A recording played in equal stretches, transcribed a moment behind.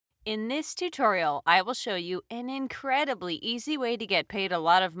In this tutorial, I will show you an incredibly easy way to get paid a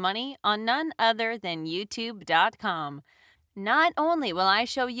lot of money on none other than YouTube.com. Not only will I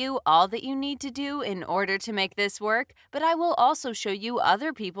show you all that you need to do in order to make this work, but I will also show you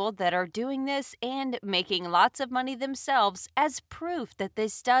other people that are doing this and making lots of money themselves as proof that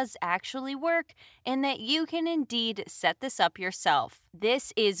this does actually work and that you can indeed set this up yourself.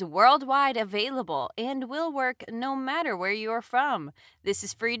 This is worldwide available and will work no matter where you are from. This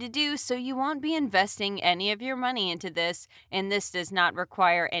is free to do, so you won't be investing any of your money into this, and this does not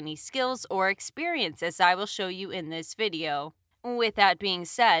require any skills or experience, as I will show you in this video. With that being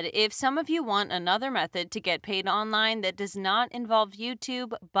said, if some of you want another method to get paid online that does not involve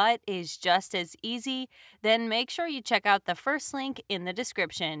YouTube but is just as easy, then make sure you check out the first link in the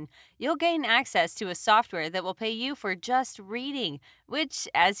description. You'll gain access to a software that will pay you for just reading, which,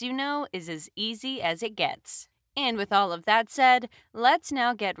 as you know, is as easy as it gets. And with all of that said, let's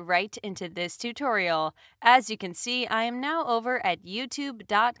now get right into this tutorial. As you can see, I am now over at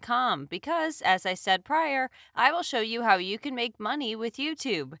YouTube.com because, as I said prior, I will show you how you can make money with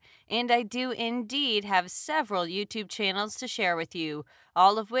YouTube. And I do indeed have several YouTube channels to share with you,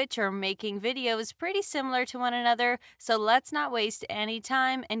 all of which are making videos pretty similar to one another, so let's not waste any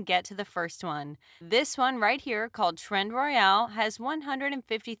time and get to the first one. This one right here, called Trend Royale, has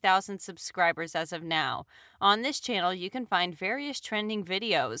 150,000 subscribers as of now. On this channel, you can find various trending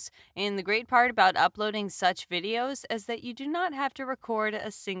videos, and the great part about uploading such videos is that you do not have to record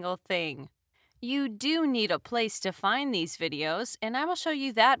a single thing. You do need a place to find these videos, and I will show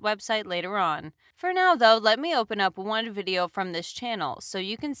you that website later on. For now though, let me open up one video from this channel so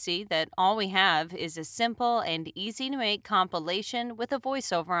you can see that all we have is a simple and easy to make compilation with a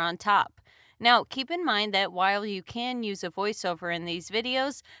voiceover on top. Now, keep in mind that while you can use a voiceover in these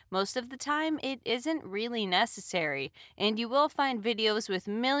videos, most of the time it isn't really necessary, and you will find videos with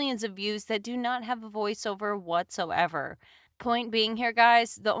millions of views that do not have a voiceover whatsoever. Point being here,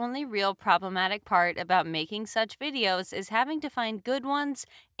 guys, the only real problematic part about making such videos is having to find good ones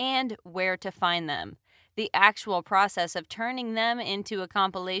and where to find them. The actual process of turning them into a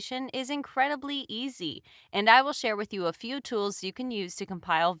compilation is incredibly easy, and I will share with you a few tools you can use to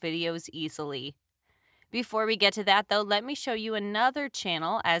compile videos easily. Before we get to that though, let me show you another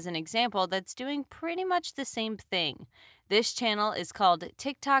channel as an example that's doing pretty much the same thing. This channel is called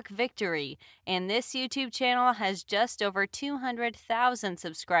TikTok Victory, and this YouTube channel has just over 200,000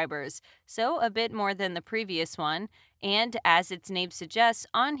 subscribers, so a bit more than the previous one. And as its name suggests,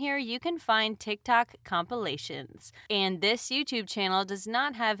 on here you can find TikTok compilations. And this YouTube channel does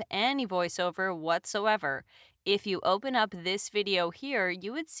not have any voiceover whatsoever. If you open up this video here,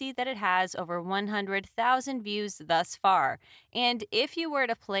 you would see that it has over 100,000 views thus far. And if you were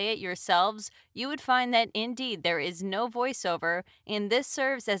to play it yourselves, you would find that indeed there is no voiceover, and this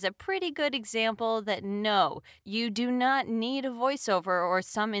serves as a pretty good example that no, you do not need a voiceover or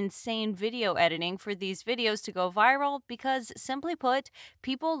some insane video editing for these videos to go viral because, simply put,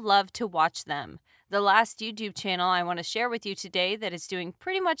 people love to watch them. The last YouTube channel I want to share with you today that is doing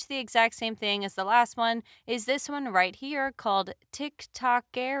pretty much the exact same thing as the last one is this one right here called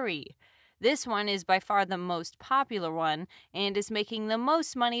TikTokary. This one is by far the most popular one and is making the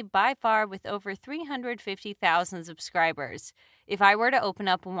most money by far with over 350,000 subscribers. If I were to open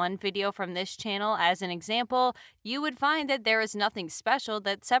up one video from this channel as an example, you would find that there is nothing special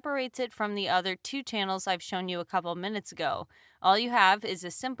that separates it from the other two channels I've shown you a couple minutes ago. All you have is a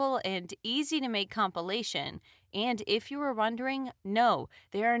simple and easy to make compilation. And if you were wondering, no,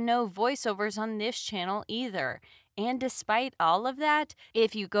 there are no voiceovers on this channel either. And despite all of that,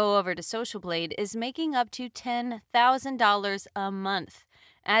 if you go over to Social Blade, is making up to $10,000 a month.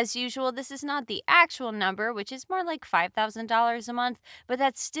 As usual, this is not the actual number, which is more like $5,000 a month, but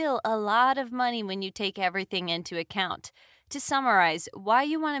that's still a lot of money when you take everything into account. To summarize why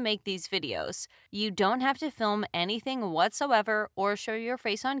you want to make these videos, you don't have to film anything whatsoever or show your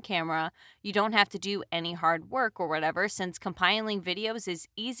face on camera. You don't have to do any hard work or whatever, since compiling videos is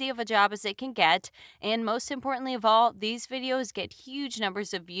easy of a job as it can get. And most importantly of all, these videos get huge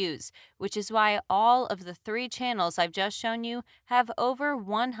numbers of views, which is why all of the three channels I've just shown you have over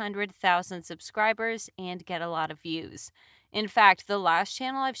 100,000 subscribers and get a lot of views. In fact, the last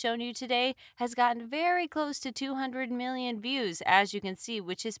channel I've shown you today has gotten very close to 200 million views, as you can see,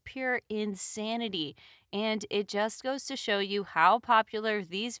 which is pure insanity. And it just goes to show you how popular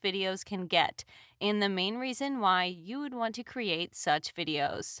these videos can get, and the main reason why you would want to create such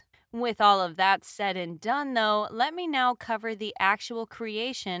videos. With all of that said and done though, let me now cover the actual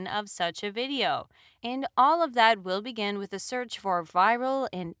creation of such a video. And all of that will begin with a search for viral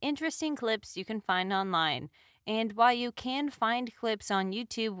and interesting clips you can find online. And while you can find clips on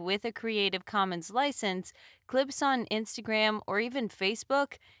YouTube with a Creative Commons license, clips on Instagram or even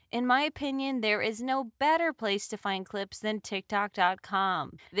Facebook, in my opinion, there is no better place to find clips than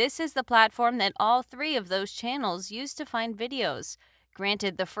TikTok.com. This is the platform that all three of those channels use to find videos.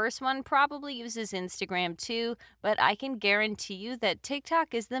 Granted, the first one probably uses Instagram too, but I can guarantee you that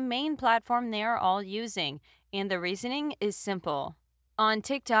TikTok is the main platform they are all using, and the reasoning is simple. On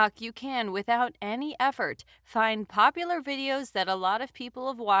TikTok, you can, without any effort, find popular videos that a lot of people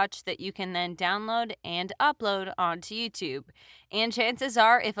have watched that you can then download and upload onto YouTube. And chances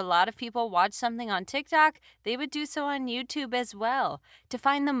are, if a lot of people watch something on TikTok, they would do so on YouTube as well. To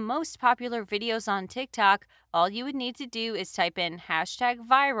find the most popular videos on TikTok, all you would need to do is type in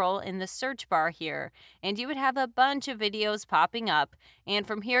 #viral in the search bar here, and you would have a bunch of videos popping up. And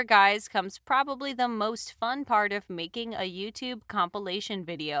from here, guys, comes probably the most fun part of making a YouTube compilation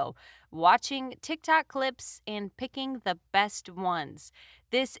video: watching TikTok clips and picking the best ones.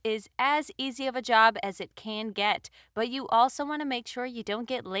 This is as easy of a job as it can get, but you also want to make sure you don't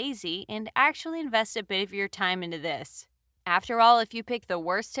get lazy and actually invest a bit of your time into this. After all, if you pick the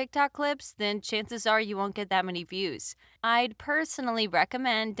worst TikTok clips, then chances are you won't get that many views. I'd personally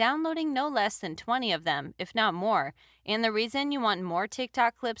recommend downloading no less than 20 of them, if not more. And the reason you want more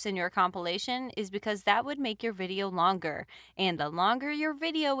TikTok clips in your compilation is because that would make your video longer. And the longer your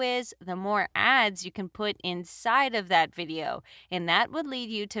video is, the more ads you can put inside of that video. And that would lead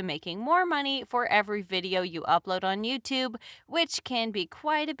you to making more money for every video you upload on YouTube, which can be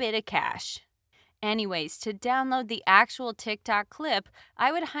quite a bit of cash. Anyways, to download the actual TikTok clip,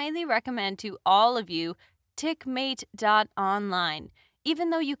 I would highly recommend to all of you tickmate.online.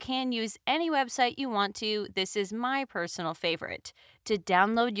 Even though you can use any website you want to, this is my personal favorite. To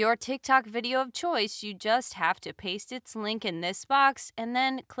download your TikTok video of choice, you just have to paste its link in this box and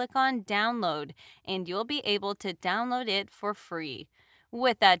then click on download, and you'll be able to download it for free.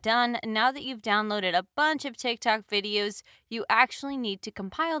 With that done, now that you've downloaded a bunch of TikTok videos, you actually need to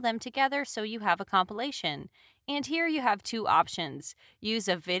compile them together so you have a compilation. And here you have two options: use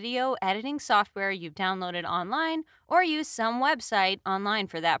a video editing software you've downloaded online, or use some website online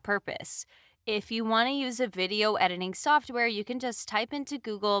for that purpose. If you want to use a video editing software, you can just type into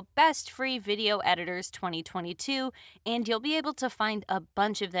Google "Best Free Video Editors 2022" and you'll be able to find a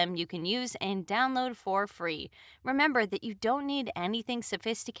bunch of them you can use and download for free. Remember that you don't need anything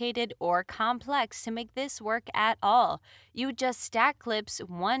sophisticated or complex to make this work at all. You just stack clips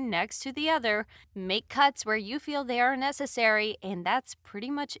one next to the other, make cuts where you feel they are necessary, and that's pretty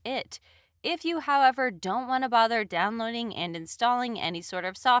much it. If you, however, don't want to bother downloading and installing any sort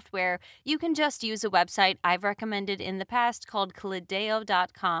of software, you can just use a website I've recommended in the past called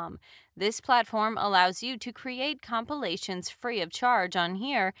Clideo.com. This platform allows you to create compilations free of charge on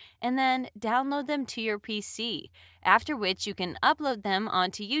here and then download them to your PC, after which you can upload them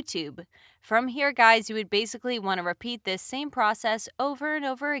onto YouTube. From here, guys, you would basically want to repeat this same process over and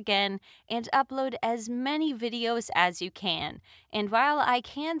over again and upload as many videos as you can. And while I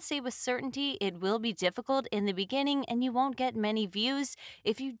can say with certainty it will be difficult in the beginning and you won't get many views,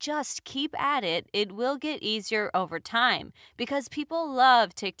 if you just keep at it, it will get easier over time, because people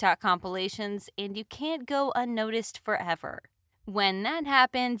love TikTok compilations and you can't go unnoticed forever. When that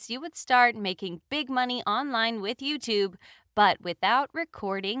happens, you would start making big money online with YouTube, but without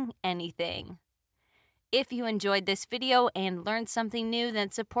recording anything. If you enjoyed this video and learned something new,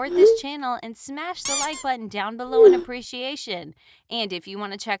 then support this channel and smash the like button down below in appreciation. And if you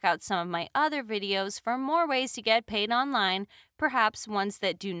want to check out some of my other videos for more ways to get paid online, perhaps ones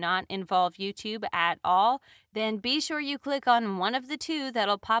that do not involve YouTube at all, then be sure you click on one of the two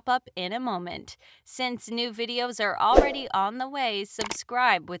that'll pop up in a moment. Since new videos are already on the way,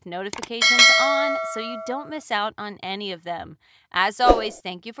 subscribe with notifications on so you don't miss out on any of them. As always,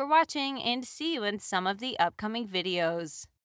 thank you for watching and see you in some of the upcoming videos.